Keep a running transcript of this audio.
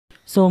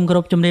សូមគោរ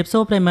ពជំរាបសួ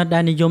រប្រិយមិត្តដែ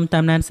លនិយមតា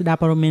មដានស្ដាប់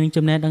ព័ត៌មាននិង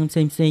ចំណេះដឹងផ្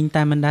សេងៗ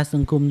តាមបណ្ដាស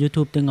ង្គម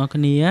YouTube ទាំងអស់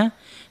គ្នា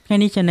ថ្ងៃ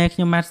នេះ Channel ខ្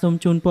ញុំបាទសូម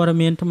ជូនព័ត៌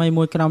មានថ្មី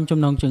មួយក្រុមចំ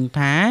ណងជើង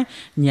ថា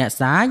ញាក់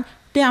សាច់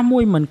ផ្ទះមួ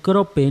យមិនគ្រ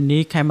ប់ពេល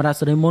នេះខេមរៈ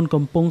សិរីមន្ត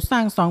កំពុង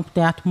សាងសង់ផ្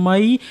ទះថ្មី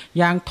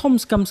យ៉ាងធំ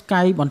ស្កឹមស្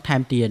កៃបន្ថែ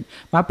មទៀត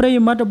បាទប្រិយ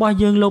មិត្តរបស់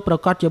យើងលោកប្រ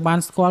កាសជាបាន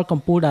ស្គាល់កំ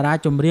ពូលតារា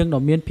ចម្រៀង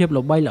ដ៏មានភាព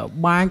ល្បីល្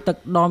បាញទឹក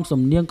ដម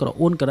សំនៀងក្រ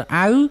អួនក្រ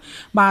អៅ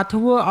បាទ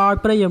ធ្វើឲ្យ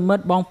ប្រិយមិ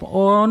ត្តបងប្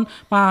អូន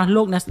បាទ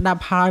លោកអ្នកស្ដា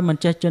ប់ហើយមិន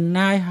ចេះចិន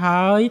ណាយ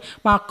ហើយ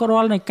បាទគ្រា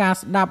ល់នៃការ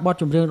ស្ដាប់បទ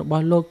ចម្រៀងរប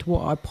ស់លោកធ្វើ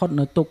ឲ្យផុត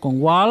នៅទុក្ខក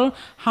ង្វល់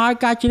ហើយ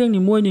ការច្រៀង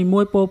នី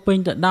មួយៗពោពេញ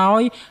ទៅដោ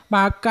យ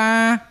បាទកា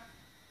រ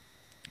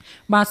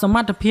បាទសម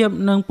ត្ថភាព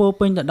នឹងពោ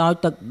ពេញទៅដោយ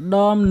ទឹកដ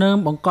មនិង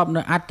បង្កប់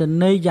នៅអត្ថ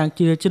ន័យយ៉ាង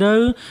ជ្រាលជ្រៅ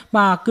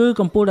បាទគឺ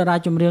កំពូលតារា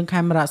ចម្រៀងខេ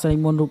មរៈសិរី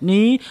មន្តរូប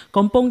នេះ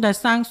កំពុងតែ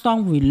សាងស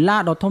ង់វិឡា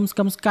ដ៏ធំស្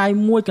កឹមស្កៃ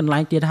មួយកន្លែ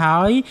ងទៀត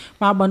ហើយ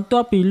បាទបន្ទា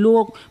ប់ពីលោ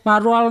កបាទ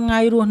រាល់ថ្ងៃ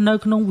រស់នៅ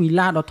ក្នុងវិ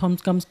ឡាដ៏ធំ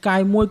ស្កឹមស្កៃ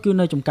មួយគឺ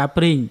នៅចំការ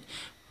ព្រីង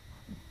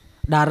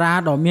តារា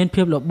ដ៏មាន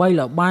ភាពល្បី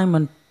ល្បាញមិ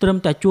នត្រឹម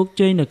តែជោគ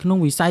ជ័យនៅក្នុង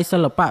វិស័យសិ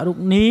ល្បៈរូប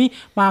នេះ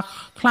បាទ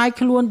คล้าย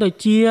ខ្លួនទៅ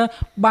ជា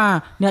បាទ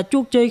អ្នកជោ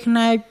គជ័យផ្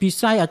នែកវិ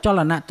ស័យអចល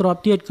នទ្រព្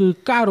យទៀតគឺ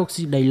ការរក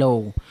ស៊ីដីឡូ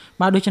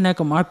បាទដូច្នេះ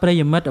កុំឲ្យប្រិ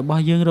យមិត្តរប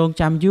ស់យើងរង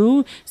ចាំយូរ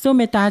សូម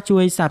មេត្តាជួ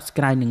យ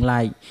Subscribe និង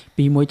Like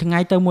ពីមួយថ្ងៃ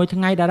ទៅមួយថ្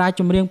ងៃតារា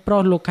ចម្រៀងប្រុ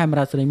សលោកខេម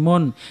រៈសិរីម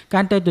ន្ត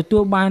កាន់តែទទួ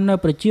លបាននៅ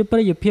ប្រជាប្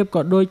រិយភាព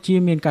ក៏ដូចជា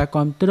មានការ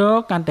គាំទ្រ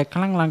កាន់តែខ្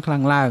លាំង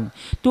ឡើង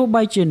ទោះ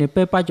បីជានៅ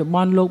ពេលបច្ចុប្ប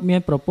ន្នលោកមា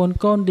នប្រពន្ធ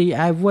កូន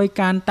DIY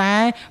កាន់តែ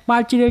បា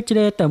ទជ្រាលជ្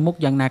រៅទៅមុខ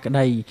យ៉ាងណាក្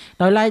តី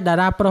ដោយឡែកតា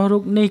រាប្រុសរូ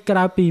បនេះក្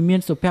រៅពីមាន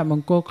សុភម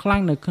ង្គលខ្លាំ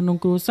ងនៅក្នុង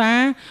គ្រួសារ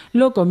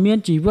លោកក៏មាន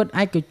ជីវិត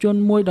ឯកជន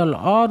មួយដ៏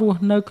ល្អរស់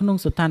នៅក្នុង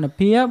ស្ថាន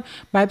ភាព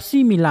បែបស៊ី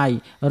មីឡៃ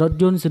រថ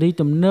យន្តស៊េរី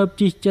ទំនើប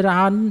ជិះច្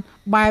រើន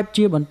បែប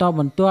ជាបន្ត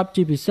បន្ទាប់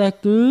ជាពិសេស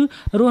គឺ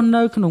រស់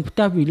នៅក្នុងផ្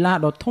ទះវិឡា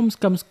ដ៏ធំ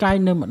ស្កឹមស្កៃ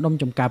នៅម្ដុំ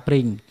ចំការព្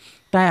រីង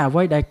តែអ្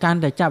វីដែលកាន់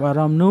តែចាប់អា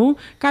រម្មណ៍នោះ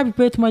កាលពី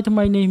ពេលថ្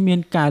មីនេះមាន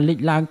ការលេច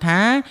ឡើងថា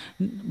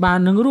បាទ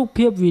នឹងរូប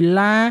ភាពវិ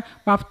ឡា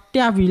បាទផ្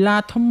ទះវិឡា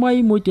ថ្មី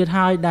មួយទៀត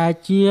ហើយដែល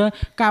ជា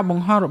ការប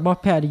ង្ហោះរបស់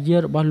ភរិយា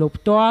របស់លោក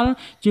ផ្ទាល់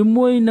ជា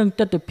មួយនឹង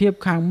ទិដ្ឋភាព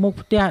ខាងមុខ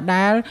ផ្ទះ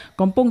ដែល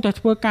កំពុងតែ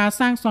ធ្វើការ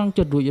សាងសង់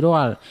ជិតរួច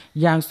រាល់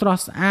យ៉ាងស្រ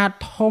ស់ស្អាត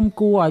ធំ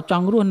គួរឲ្យច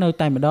ង់រស់នៅ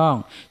តែម្ដង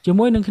ជា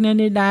មួយនឹងគ្នា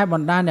នេះដែរប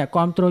ណ្ដាអ្នក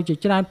គាំទ្រជា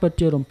ច្រើនពិត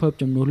ជារំភើប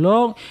ជំនួសលោ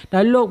កដែ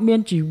លលោកមាន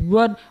ជី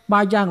វិត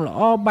បាទយ៉ាងល្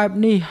អបែប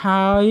នេះ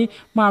ហើយ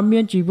បាទ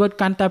មានជីវិត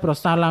កាន់តែប្រ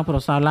សើរ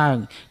ឡើង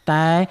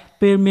តែ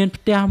ពេលមាន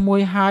ផ្ទះមួ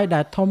យហើយ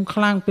ដែលធំខ្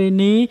លាំងពេល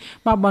នេះ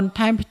បាទបន្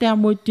ថែមផ្ទះ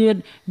មួយទៀត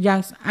យ៉ាង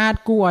ស្អាត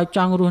គួរឲ្យច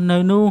ង់រស់នៅ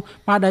នោះ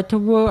បាទដែល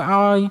ធ្វើ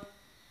ឲ្យ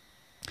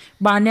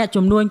បាទអ្នក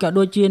ជំនួញក៏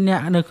ដូចជាអ្នក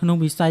នៅក្នុង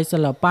វិស័យសិ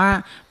ល្បៈ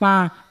បា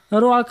ទ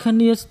រាល់គ្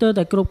នាស្ទើរ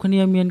តែគ្រប់គ្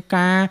នាមាន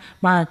ការ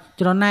បាទ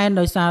ច្រណែន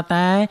ដោយសារ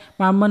តែ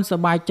បាទមិនស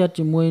ប្បាយចិត្ត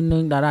ជាមួយនឹ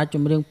ងតារាច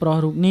ម្រៀងប្រុស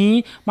រូបនេះ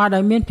បាទដែ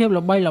លមានភាព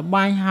ល្បីល្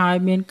បាញហើយ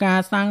មានការ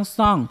សាងស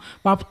ង់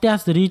បាទផ្ទះ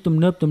ស៊េរីទំ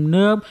នើប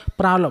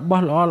ប្រើរប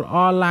ស់ល្អ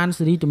ឡាន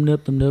ស៊េរីទំនើប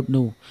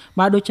នោះ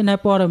បាទដូច្នេះ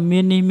ព័ត៌មា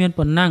ននេះមាន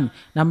ប៉ុណ្ណឹង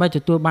ដើម្បីទ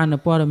ទួលបាននូ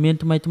វព័ត៌មាន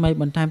ថ្មី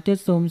បន្ថែមទៀត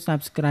សូម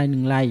Subscribe និ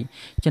ង Like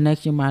Channel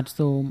ខ្ញុំបាទ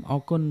សូមអ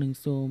រគុណនិង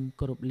សូម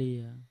គោរព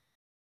លា